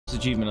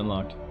Achievement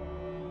unlocked.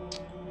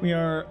 We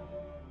are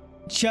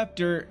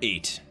chapter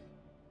 8.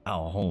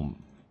 Our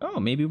home. Oh,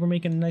 maybe we're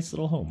making a nice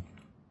little home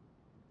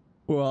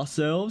for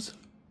ourselves.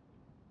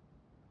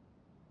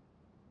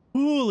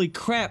 Holy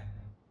crap.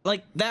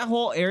 Like, that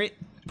whole area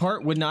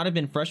part would not have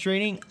been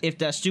frustrating if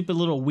that stupid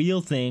little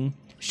wheel thing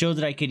showed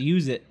that I could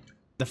use it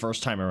the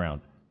first time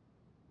around.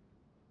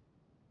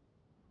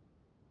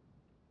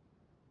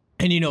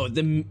 And you know,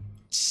 the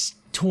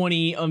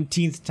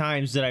 20-umpteenth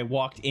times that I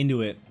walked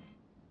into it,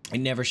 it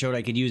never showed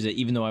I could use it.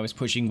 Even though I was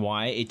pushing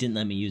Y, it didn't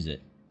let me use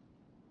it.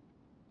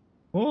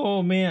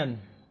 Oh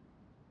man,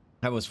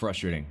 that was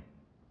frustrating.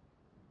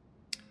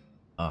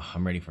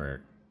 I'm ready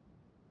for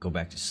go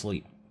back to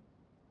sleep.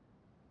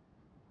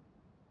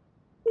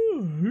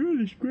 Oh,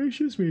 goodness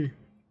gracious me.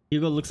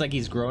 Hugo looks like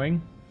he's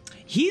growing.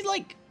 He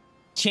like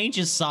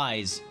changes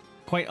size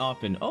quite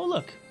often. Oh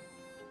look,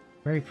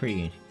 very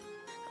pretty.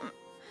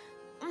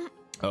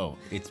 Oh,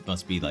 it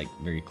must be like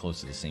very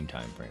close to the same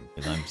time frame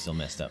because I'm still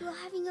messed up. You're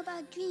having a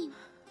bad dream.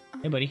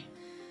 Hey, buddy.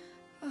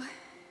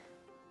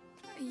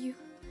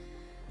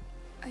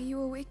 Are you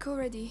awake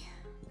already?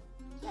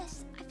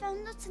 Yes, I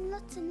found lots and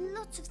lots and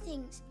lots of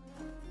things.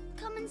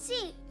 Come and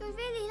see. You'll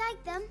really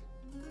like them.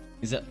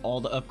 Is that all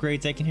the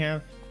upgrades I can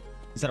have?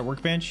 Is that a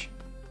workbench?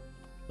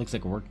 Looks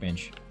like a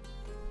workbench.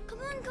 Come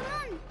on, come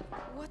on.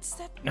 What's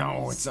that?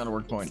 No, it's not a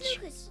workbench. It's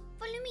Lucas.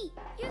 Follow me.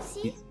 You'll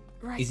see.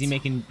 Right. Is he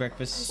making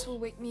breakfast? This will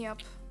wake me up.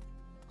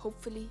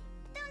 Hopefully.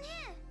 Down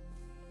here.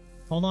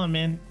 Hold on,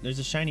 man. There's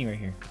a shiny right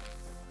here.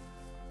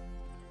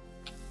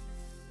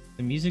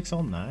 The music's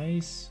all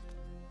nice.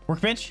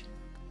 Workbench?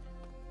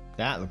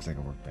 That looks like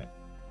a workbench.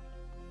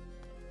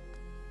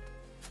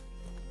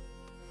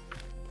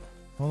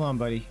 Hold on,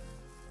 buddy.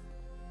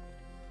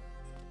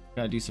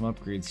 Gotta do some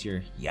upgrades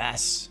here.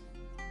 Yes!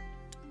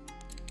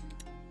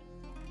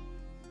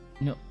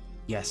 No.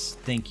 Yes,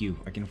 thank you.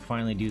 I can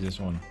finally do this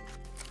one.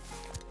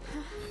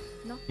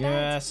 Not bad.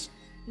 Yes!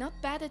 Not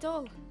bad at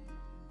all.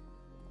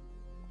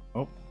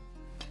 Oh.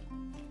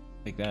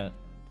 Take that.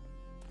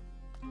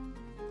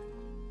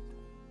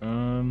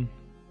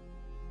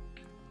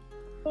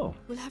 Oh.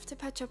 We'll have to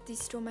patch up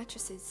these straw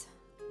mattresses.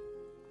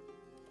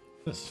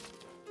 This.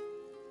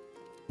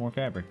 More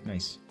fabric.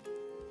 Nice.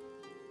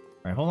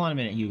 Alright, hold on a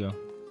minute, Hugo.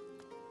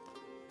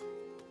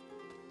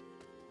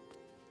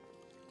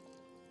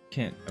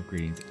 Can't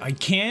upgrade anything. I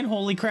can?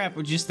 Holy crap,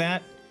 with just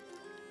that?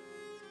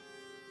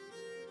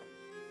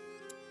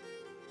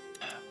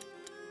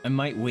 I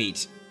might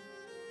wait.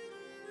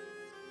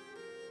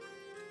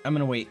 I'm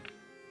gonna wait.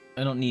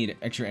 I don't need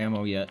extra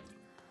ammo yet.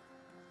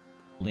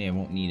 Hopefully I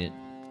won't need it.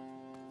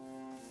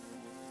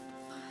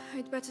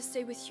 I'd better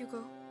stay with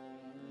Hugo.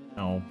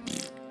 Oh.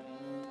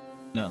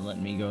 Not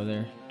letting me go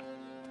there.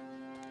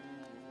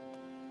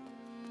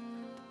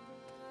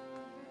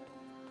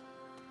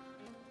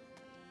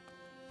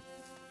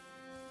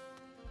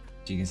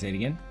 So you can say it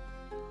again?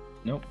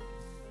 Nope.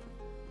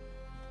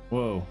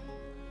 Whoa.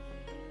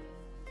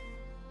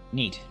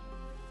 Neat.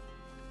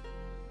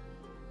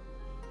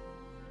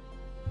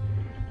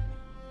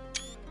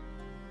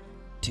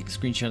 Take a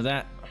screenshot of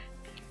that.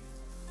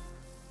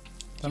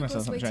 Tell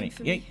myself something shiny.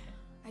 Yay!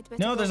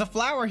 No, there's a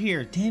flower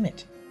here. Damn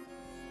it.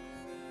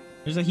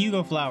 There's a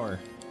Hugo flower.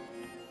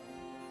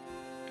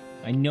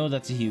 I know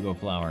that's a Hugo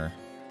flower.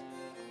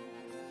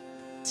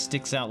 It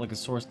sticks out like a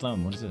sore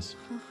thumb. What is this?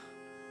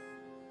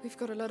 We've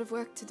got a lot of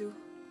work to do.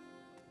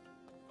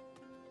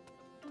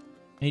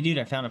 Hey dude,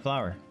 I found a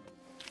flower.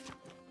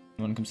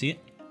 You wanna come see it?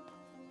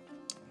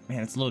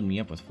 Man, it's loading me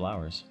up with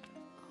flowers.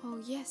 Oh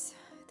yes,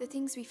 the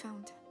things we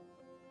found.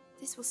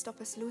 This will stop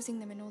us losing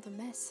them in all the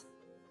mess.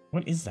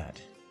 What is that?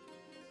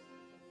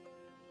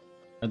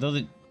 Are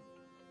those the...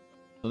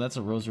 Oh, that's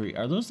a rosary.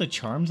 Are those the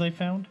charms I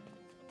found?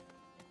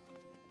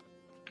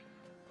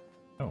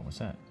 Oh, what's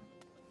that?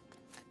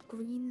 A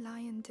green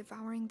lion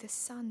devouring the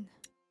sun.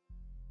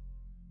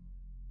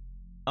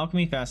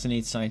 Alchemy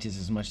fascinates scientists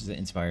as much as it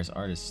inspires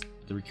artists.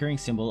 The recurring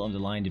symbol of the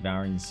lion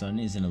devouring the sun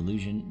is an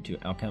allusion to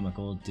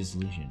alchemical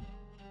dissolution.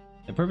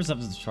 The purpose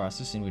of this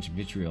process, in which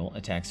vitriol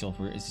attacks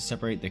sulfur, is to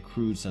separate the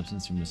crude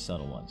substance from the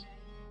subtle ones.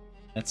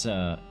 That's,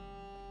 I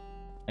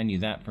knew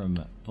that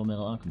from Fullmetal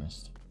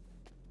Alchemist.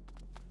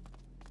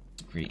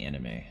 It's a great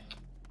anime.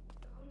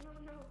 Oh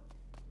no.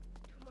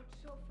 Too much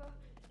sulfur.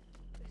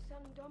 The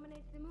sun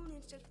dominates the moon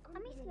instead of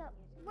Amicia,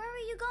 where are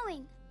you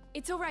going?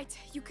 It's alright,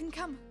 you can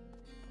come.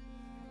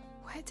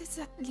 Where does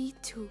that lead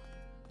to?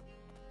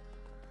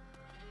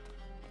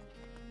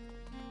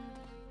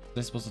 Was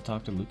I supposed to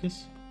talk to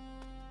Lucas?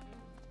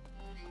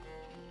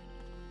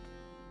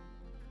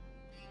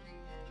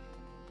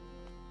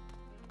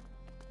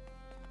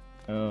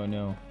 Oh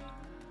no.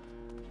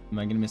 Am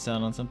I gonna miss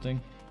out on something?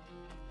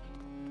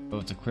 Oh,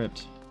 it's a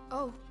crypt.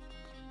 Oh,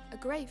 a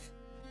grave.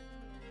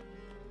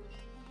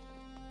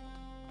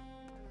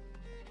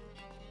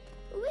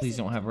 Who is Please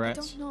it? don't have I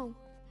rats. don't know.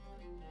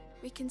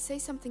 We can say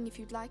something if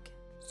you'd like.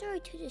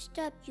 Sorry to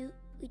disturb you.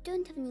 We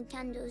don't have any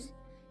candles,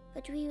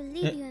 but we will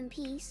leave you in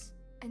peace.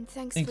 And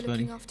thanks Thanks, for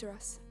looking buddy. after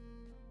us.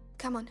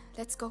 Come on,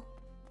 let's go.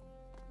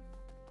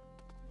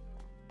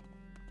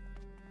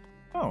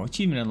 Oh,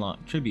 achievement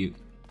unlocked. Tribute.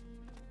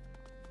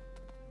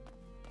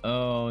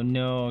 Oh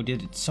no,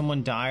 did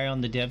someone die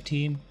on the dev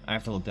team? I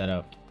have to look that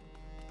up.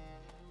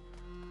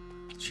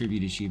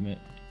 Tribute achievement.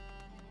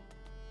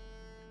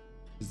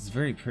 It's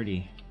very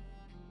pretty.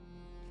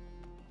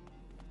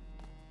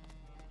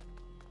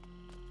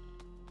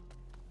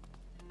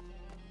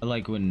 I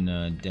like when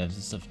devs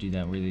and stuff do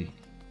that, where they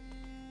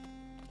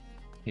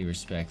pay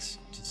respects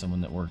to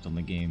someone that worked on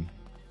the game.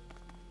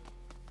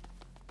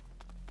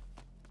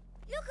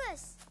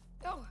 Lucas!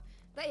 Oh,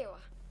 there you are.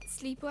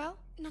 Sleep well?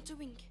 Not a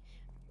wink.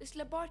 This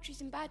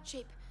laboratory's in bad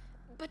shape,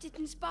 but it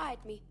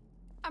inspired me.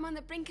 I'm on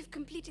the brink of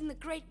completing the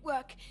great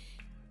work,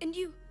 and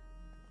you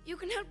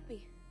can help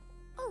me.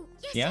 Oh,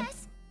 yes, Yeah?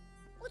 yes.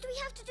 What do we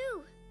have to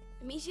do?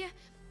 Amicia,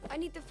 I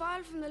need the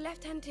file from the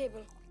left-hand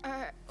table.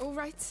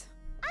 Alright.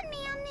 On me,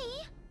 on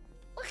me.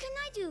 What can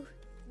I do?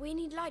 We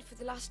need light for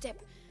the last step.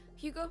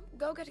 Hugo,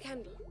 go get a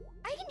candle.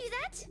 I can do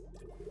that.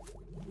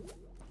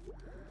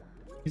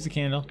 Here's a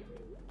candle.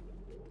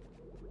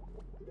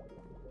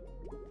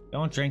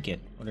 Don't drink it,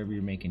 whatever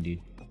you're making,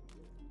 dude.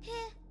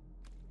 Here.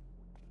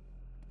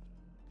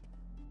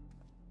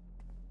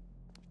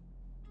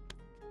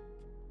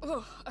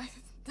 Oh,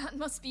 that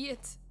must be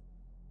it.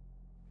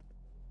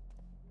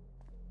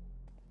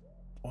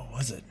 What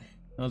was it?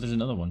 Oh, there's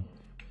another one.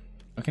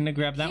 How can I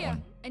grab that Here.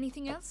 one?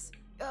 Anything else?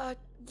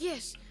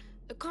 Yes.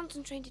 A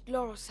concentrated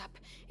laurel sap.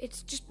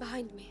 It's just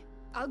behind me.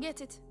 I'll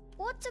get it.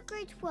 What's a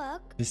great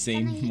work? The Can I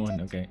same eat one,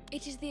 it? okay.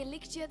 It is the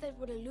elixir that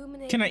will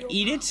illuminate Can I your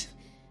eat path. it?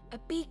 A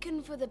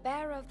beacon for the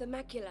bearer of the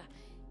macula.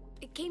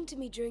 It came to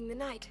me during the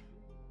night.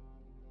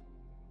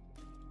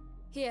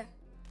 Here.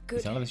 You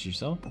Good. thought of this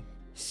yourself?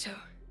 So,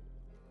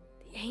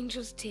 the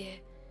angel's tear,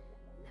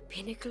 the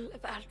pinnacle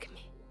of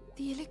alchemy.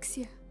 The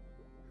elixir.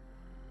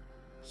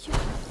 Wow.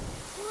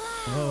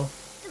 Oh.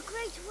 The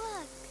great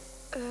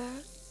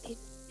work. It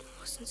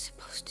wasn't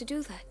supposed to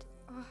do that.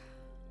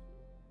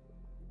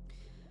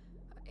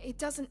 It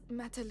doesn't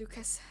matter,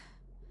 Lucas.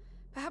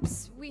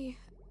 Perhaps we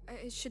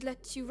should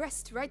let you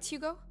rest, right,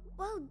 Hugo?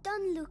 Well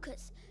done,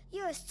 Lucas.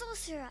 You're a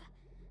sorcerer.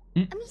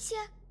 Mm.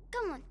 Amicia,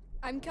 come on.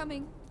 I'm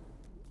coming.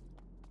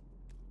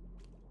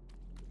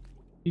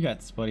 You got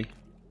this, buddy.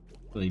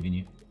 Believe in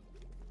you.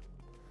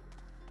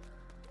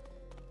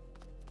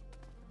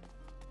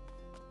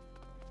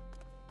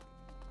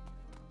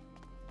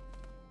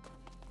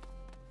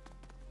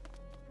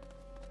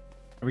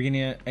 Are we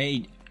gonna?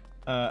 Hey,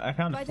 I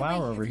found By a the way,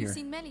 flower have over you here.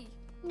 seen Melly?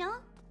 No?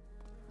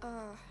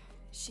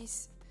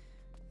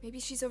 Maybe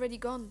she's already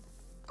gone.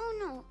 Oh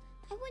no.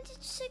 I wanted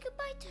to say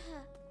goodbye to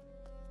her.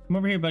 Come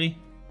over here, buddy.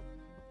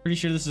 Pretty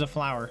sure this is a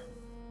flower.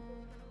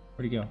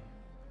 Where'd he go?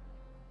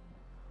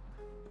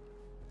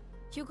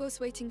 Hugo's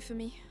waiting for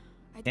me.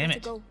 I'd Damn better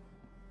it. go.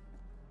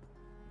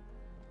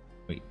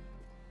 Wait.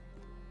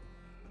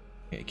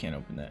 Okay, I can't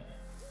open that.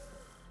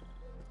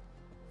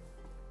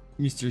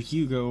 Mr.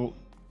 Hugo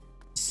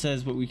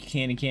says what we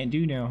can and can't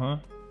do now, huh?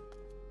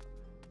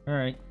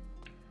 Alright.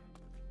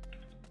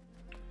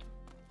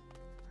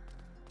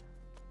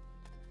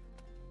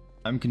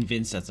 I'm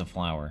convinced that's a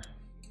flower.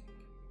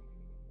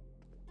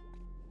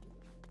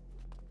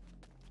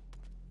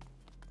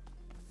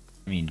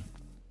 I mean,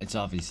 it's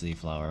obviously a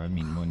flower. I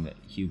mean, one that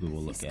Hugo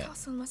will look This at.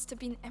 castle must have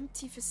been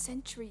empty for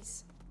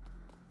centuries.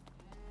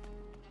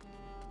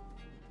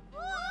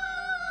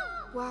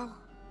 Wow.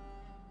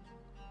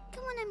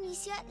 Come on,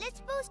 Amicia. Let's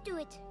both do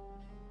it.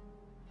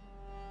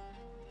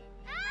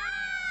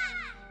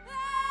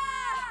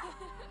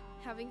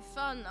 Having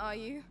fun, are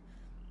you?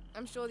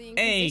 I'm sure the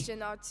Hey.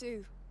 Inquisition are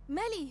too.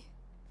 Melly!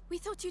 We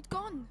thought you'd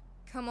gone.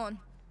 Come on.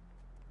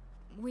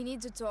 We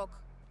need to talk.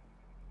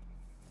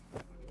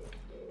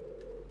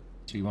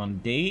 Do you want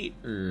a date,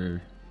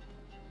 or...?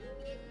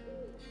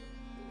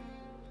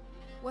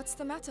 What's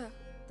the matter?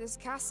 This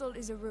castle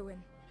is a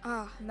ruin.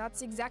 Ah, And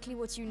that's exactly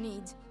what you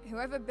need.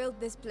 Whoever built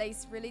this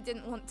place really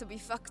didn't want to be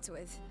fucked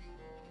with.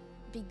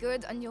 Be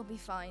good and you'll be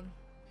fine.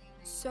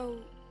 so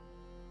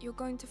you're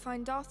going to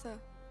find Arthur?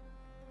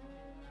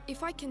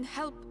 If I can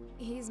help...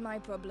 He's my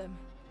problem.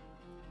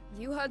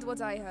 You heard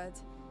what I heard.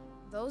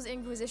 Those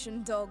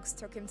Inquisition dogs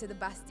took him to the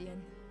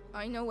Bastion.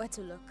 I know where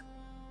to look.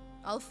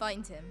 I'll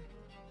find him.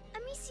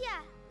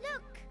 Amicia,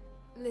 look.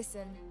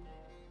 Listen,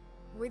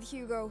 with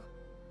Hugo,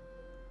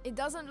 it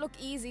doesn't look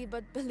easy,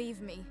 but believe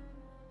me,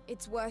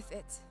 it's worth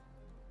it.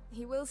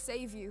 He will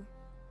save you.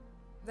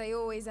 They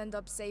always end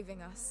up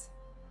saving us.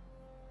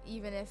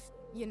 Even if,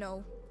 you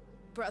know,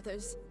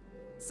 brothers,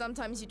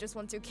 sometimes you just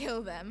want to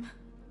kill them.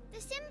 The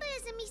symbol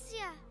is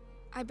Amicia.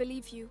 I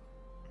believe you.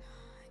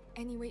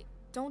 Anyway,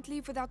 don't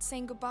leave without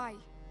saying goodbye.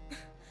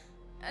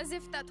 As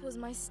if that was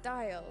my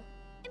style.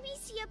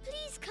 Amicia,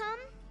 please come.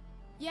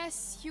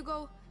 Yes,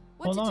 Hugo.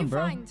 What Hold did on, you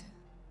bro. find?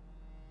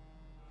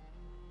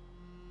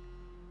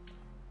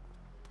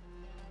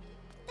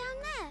 Down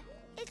there.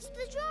 It's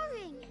the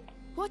drawing.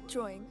 What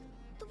drawing?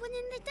 The one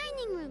in the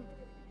dining room.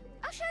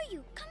 I'll show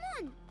you. Come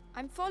on.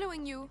 I'm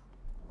following you.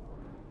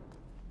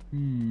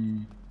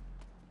 I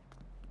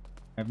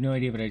have no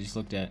idea what I just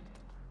looked at.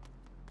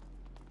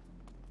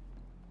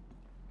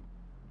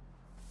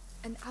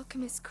 An An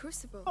alchemist's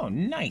crucible. Oh,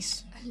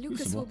 nice. Lucas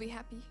Crucible. will be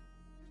happy.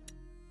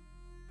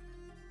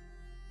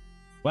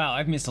 Wow,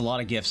 I've missed a lot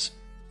of gifts.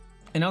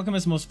 An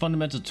alchemist's most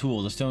fundamental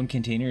tool, the stone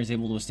container, is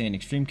able to withstand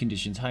extreme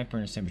conditions, high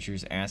furnace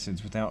temperatures,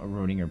 acids, without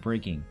eroding or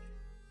breaking.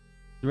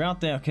 Throughout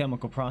the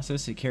alchemical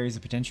process, it carries the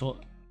potential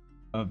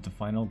of the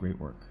final great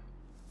work.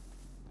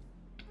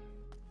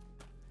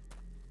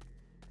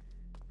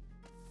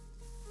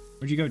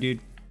 Where'd you go, dude?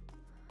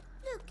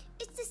 Look,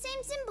 it's the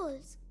same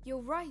symbols. You're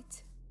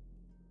right.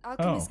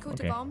 Alchemist's coat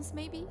okay. of arms,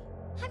 maybe?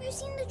 Have you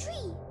seen the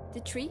tree? The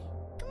tree?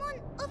 Come on,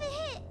 over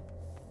here.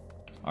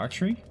 Our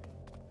tree?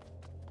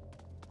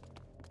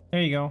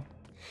 There you go.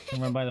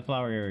 Come run by the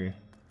flower area.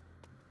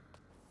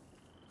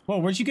 Whoa,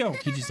 where'd you go?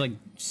 He just like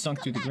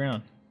sunk through the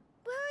ground.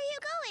 Where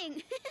are you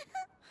going?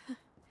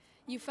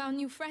 You found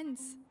new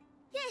friends.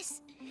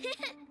 Yes.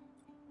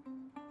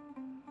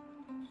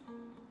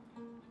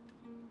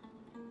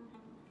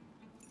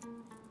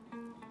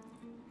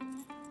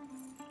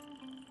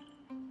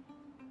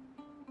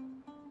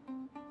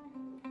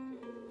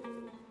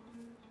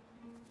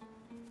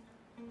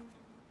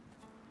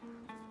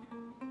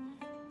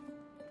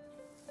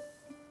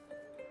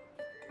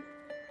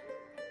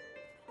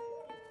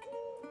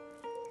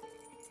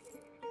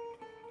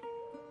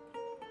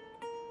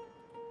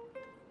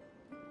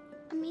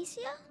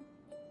 Amicia?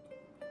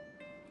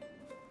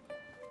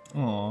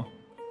 Aw.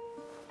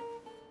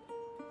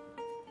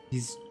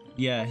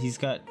 He's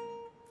got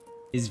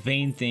his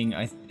vein thing.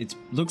 It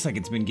looks like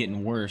it's been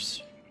getting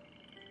worse.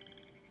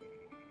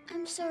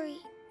 I'm sorry.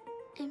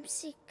 I'm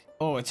sick.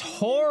 Oh, it's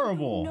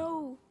horrible.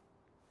 No.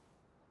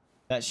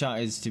 That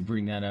shot is to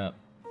bring that up.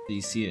 So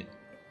you see it.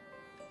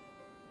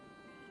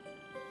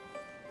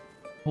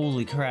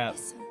 Holy crap.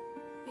 Listen,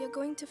 we are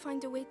going to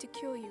find a way to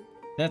cure you.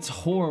 That's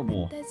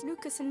horrible. There's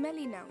Lucas and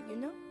Melly now, you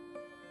know?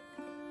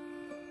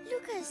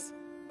 Lucas,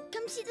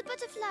 come see the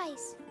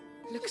butterflies.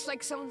 Looks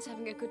like someone's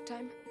having a good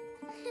time.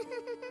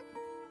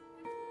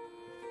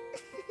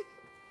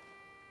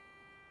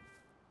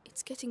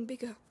 It's getting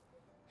bigger.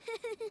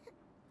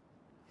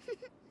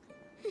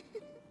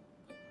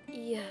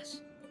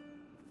 Yes.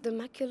 The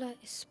macula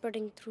is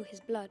spreading through his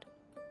blood.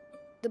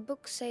 The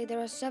books say there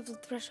are several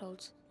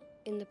thresholds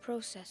in the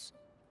process,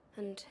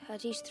 and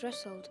at each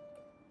threshold,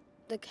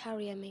 the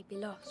carrier may be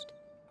lost.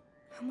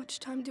 How much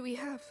time do we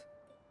have?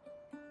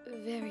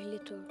 Very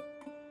little.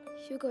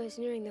 Hugo is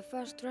nearing the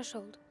first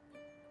threshold.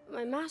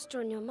 My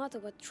master and your mother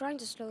were trying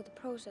to slow the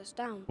process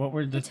down. What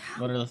are the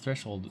What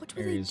threshold were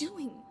areas? they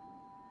doing?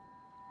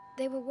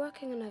 They were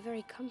working on a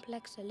very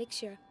complex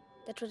elixir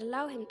that would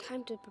allow him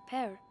time to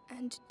prepare.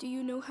 And do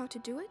you know how to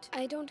do it?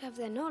 I don't have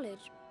their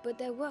knowledge, but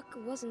their work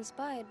was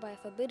inspired by a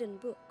forbidden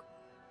book,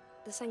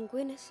 the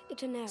Sanguinis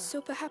Itinera.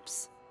 So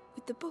perhaps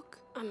with the book.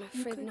 I'm you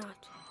afraid could-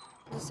 not.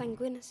 The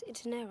Sanguinis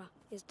Itinera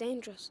is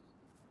dangerous.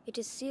 It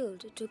is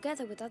sealed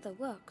together with other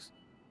works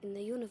in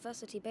the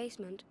university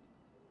basement.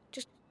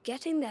 Just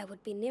getting there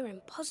would be near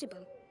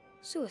impossible.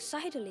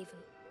 Suicidal even.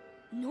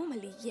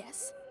 Normally,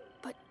 yes.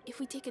 But if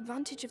we take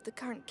advantage of the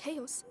current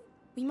chaos,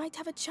 we might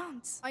have a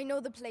chance. I know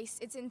the place.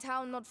 It's in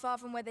town, not far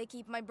from where they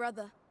keep my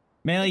brother.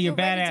 Melly, If you're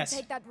ready badass. to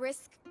take that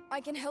risk,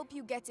 I can help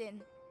you get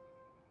in.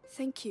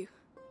 Thank you.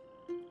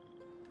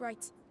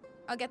 Right.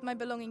 I'll get my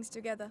belongings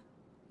together.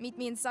 Meet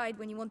me inside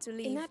when you want to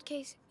leave. In that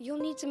case, you'll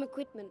need some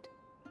equipment.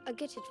 I'll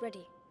get it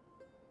ready.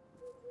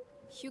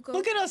 Hugo,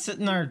 Look at us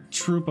in our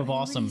troop of I'm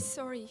awesome. really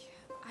sorry.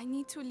 I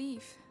need to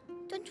leave.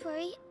 Don't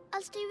worry,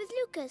 I'll stay with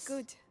Lucas.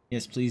 Good.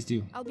 Yes, please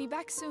do. I'll be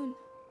back soon.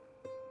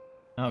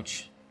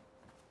 Ouch.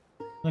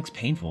 Looks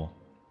painful.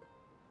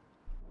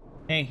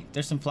 Hey,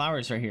 there's some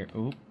flowers right here.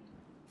 Ooh,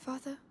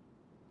 Father,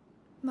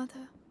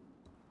 Mother,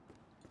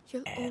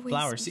 you'll always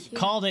flowers. be See, here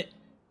called it.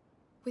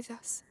 with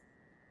us.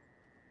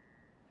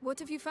 What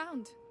have you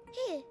found?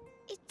 Here,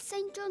 it's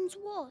St. John's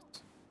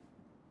wort.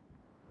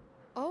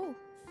 Oh,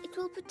 It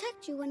will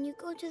protect you when you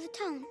go to the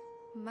town.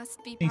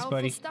 must be Thanks, powerful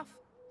buddy. stuff.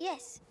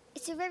 Yes,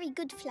 it's a very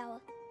good flower.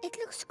 It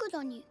looks good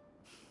on you.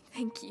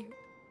 Thank you.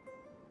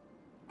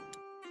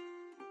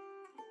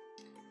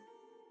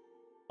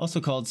 Also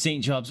called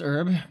St. Job's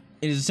herb.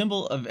 It is a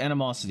symbol of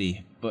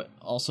animosity, but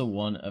also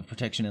one of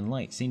protection and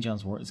light. St.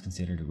 John's wort is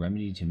considered a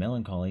remedy to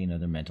melancholy and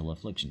other mental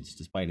afflictions.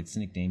 Despite its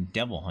nickname,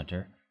 Devil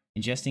Hunter,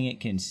 ingesting it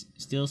can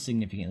still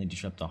significantly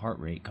disrupt the heart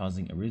rate,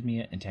 causing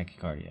arrhythmia and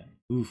tachycardia.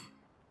 Oof.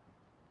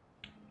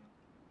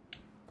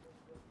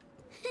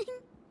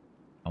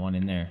 I want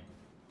in there.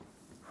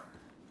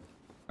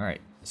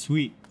 Alright,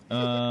 sweet.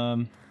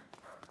 Well,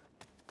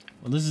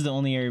 this is the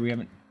only area we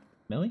haven't...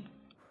 Millie?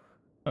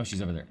 Oh,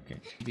 she's over there. Okay.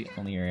 The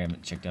only area I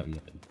haven't checked out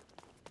yet.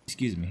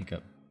 Excuse me,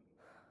 hiccup.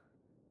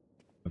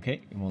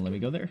 Okay, it won't let me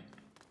go there.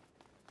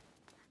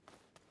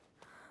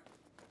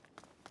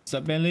 What's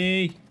up,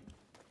 Millie?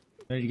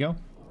 Ready to go?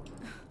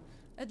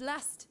 At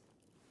last.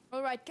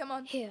 All right, come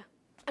on. Here.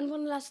 And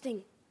one last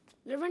thing.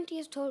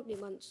 Laurentius told me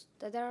once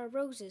that there are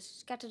roses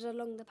scattered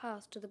along the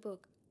path to the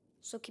book,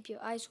 so keep your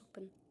eyes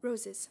open.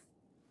 Roses.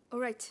 All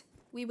right,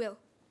 we will.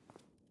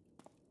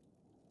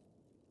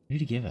 What did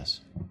he give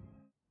us?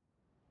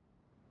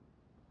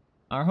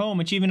 Our home,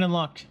 achievement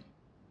unlocked.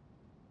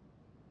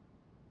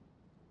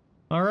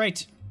 All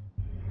right.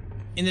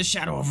 In the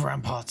shadow of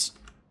ramparts.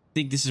 I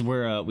think this is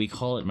where we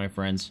call it, my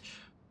friends.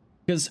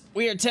 Because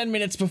we are 10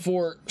 minutes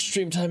before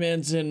stream time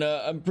ends, and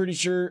I'm pretty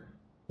sure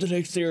the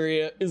next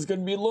area is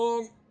going to be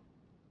long.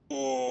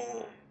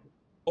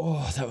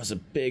 Oh, that was a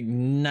big,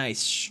 nice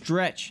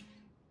stretch.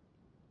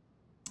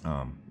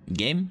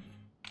 Game?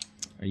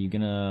 Are you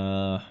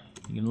gonna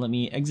let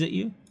me exit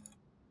you?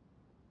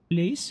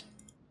 Please?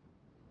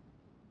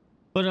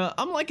 But,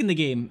 I'm liking the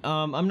game.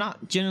 I'm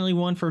not generally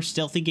one for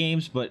stealthy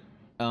games, but,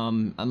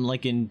 I'm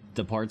liking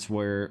the parts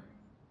where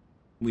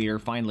we are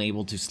finally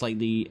able to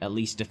slightly at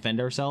least defend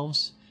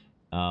ourselves,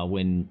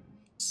 when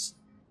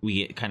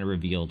we get kind of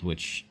revealed,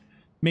 which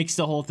makes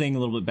the whole thing a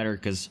little bit better,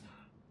 because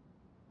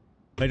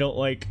I don't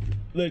like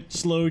the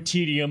slow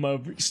tedium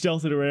of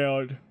stealthing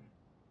around.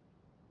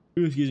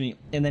 Ooh, excuse me.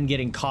 And then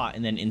getting caught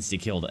and then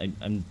insta-killed.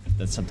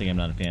 That's something I'm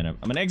not a fan of.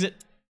 I'm gonna exit.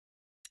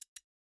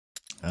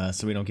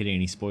 So we don't get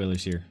any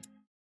spoilers here.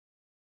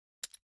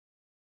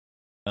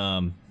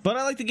 But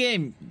I like the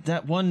game.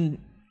 That one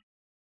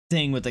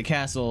thing with the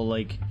castle,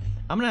 like,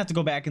 I'm gonna have to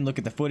go back and look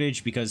at the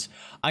footage, because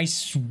I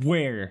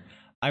swear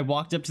I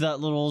walked up to that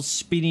little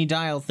spinny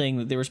dial thing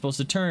that they were supposed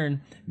to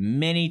turn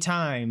many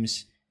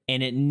times,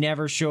 and it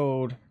never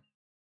showed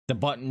the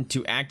button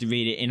to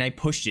activate it, and I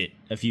pushed it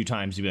a few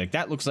times to be like,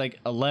 that looks like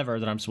a lever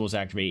that I'm supposed to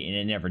activate, and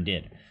it never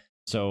did.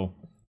 So,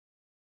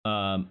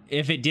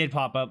 if it did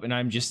pop up and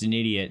I'm just an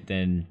idiot,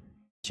 then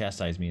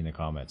chastise me in the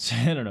comments.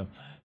 I don't know.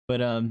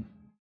 But,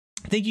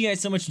 thank you guys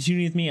so much for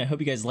tuning with me. I hope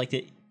you guys liked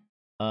it.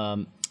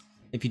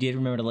 If you did,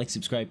 remember to like,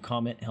 subscribe,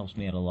 comment. It helps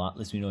me out a lot.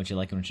 Lets me know what you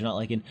like and what you're not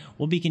liking.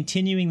 We'll be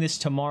continuing this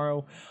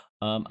tomorrow.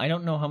 I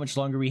don't know how much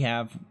longer we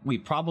have. We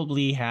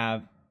probably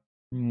have...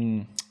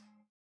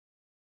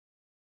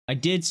 I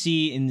did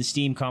see in the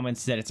Steam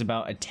comments that it's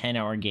about a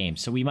 10-hour game.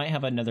 So we might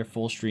have another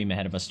full stream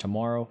ahead of us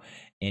tomorrow.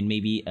 And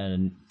maybe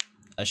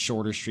a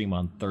shorter stream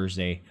on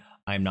Thursday.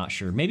 I'm not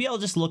sure. Maybe I'll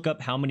just look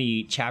up how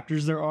many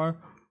chapters there are.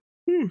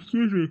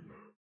 Excuse me.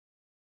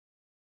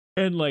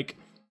 And like...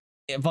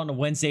 if on a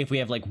Wednesday, if we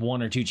have like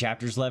 1 or 2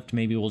 chapters left,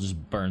 maybe we'll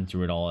just burn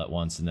through it all at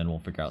once, and then we'll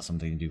figure out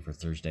something to do for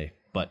Thursday.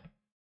 But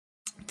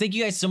thank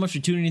you guys so much for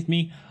tuning with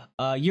me.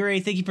 Yuri,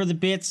 thank you for the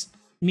bits.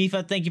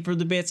 Mifa, thank you for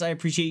the bits. I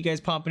appreciate you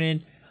guys popping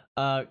in.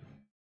 Oh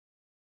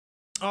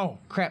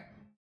crap!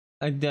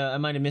 I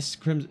might have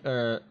missed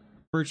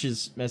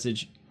Birch's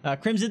message.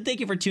 Crimson, thank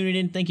you for tuning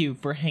in. Thank you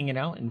for hanging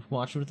out and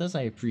watching with us.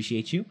 I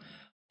appreciate you.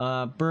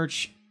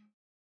 Birch.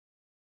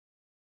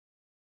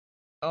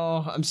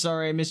 Oh, I'm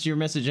sorry, I missed your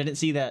message. I didn't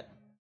see that.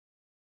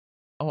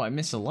 Oh, I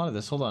missed a lot of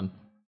this. Hold on.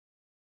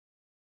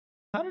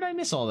 How did I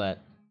miss all that?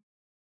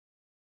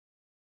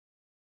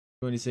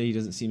 Going to say he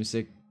doesn't seem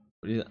sick.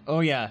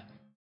 Oh yeah,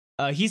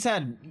 he's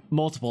had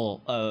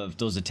multiple of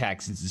those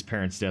attacks since his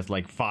parents' death,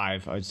 like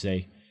 5, I would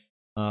say.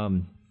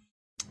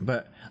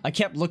 But I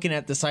kept looking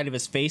at the side of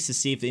his face to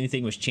see if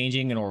anything was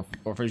changing, or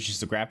if it was just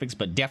the graphics.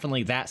 But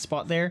definitely that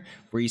spot there,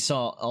 where you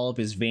saw all of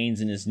his veins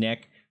in his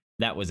neck,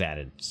 that was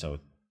added. So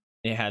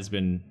it has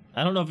been.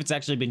 I don't know if it's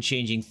actually been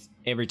changing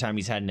every time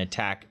he's had an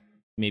attack.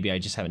 Maybe I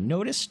just haven't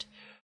noticed,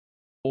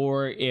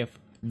 or if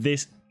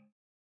this.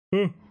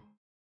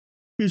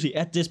 Usually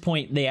at this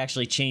point they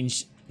actually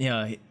changed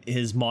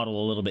his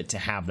model a little bit to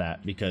have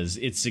that, because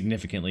it's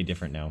significantly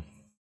different now.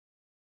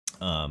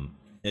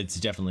 It's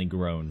definitely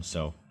grown.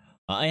 So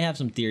I have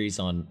some theories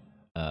on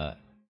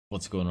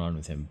what's going on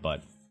with him,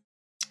 but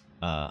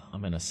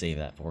I'm gonna save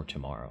that for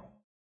tomorrow.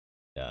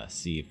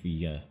 See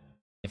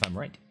if I'm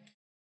right.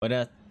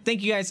 But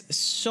thank you guys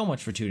so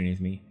much for tuning in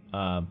with me.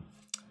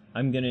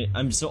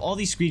 So all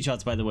these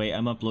screenshots, by the way,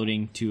 I'm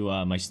uploading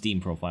to my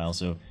Steam profile.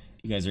 So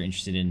if you guys are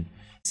interested in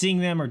seeing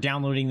them or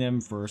downloading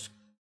them for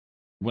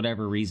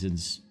whatever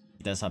reasons,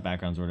 desktop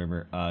backgrounds or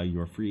whatever,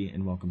 you're free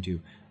and welcome to.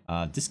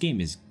 This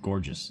game is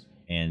gorgeous,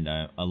 and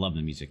I love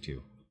the music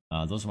too.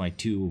 Those are my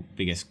 2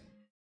 biggest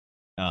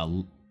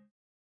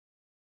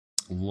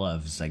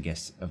loves, I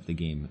guess, of the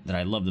game. That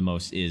I love the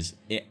most is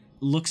the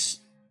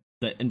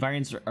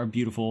environments are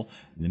beautiful,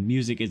 and the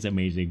music is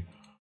amazing,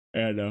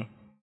 and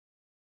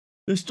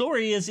the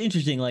story is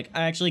interesting. Like,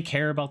 I actually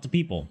care about the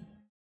people,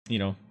 you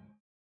know.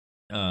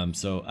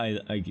 So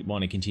I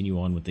want to continue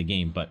on with the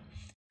game, but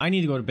I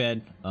need to go to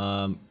bed.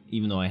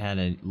 Even though I had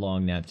a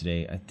long nap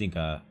today, I think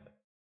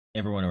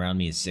everyone around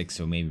me is sick,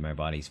 so maybe my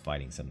body's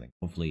fighting something.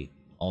 Hopefully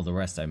all the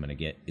rest I'm gonna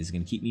get is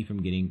gonna keep me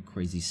from getting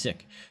crazy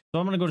sick. So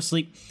I'm gonna go to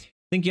sleep.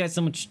 Thank you guys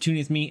so much for tuning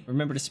with me.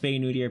 Remember to spay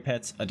and neuter your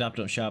pets, adopt,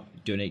 don't shop,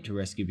 donate to a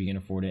rescue if you can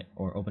afford it,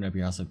 or open up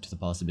your house up to the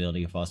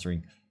possibility of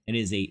fostering. It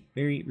is a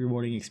very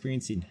rewarding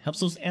experience and helps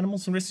those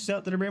animals and rescues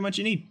out that are very much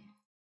in need.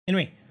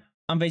 Anyway,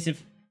 I'm Vaesive.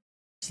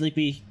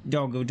 Sleepy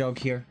doggo dog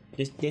here.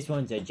 This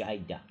one's a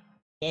Jada.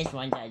 This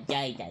one's a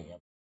Jada.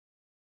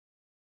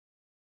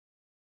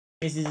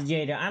 This is a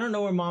Jada. I don't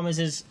know where Mama's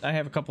is. I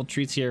have a couple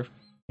treats here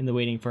in the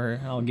waiting for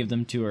her. I'll give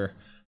them to her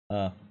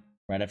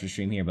right after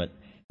stream here. But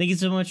thank you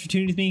so much for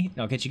tuning with me.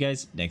 I'll catch you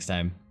guys next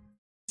time.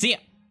 See ya!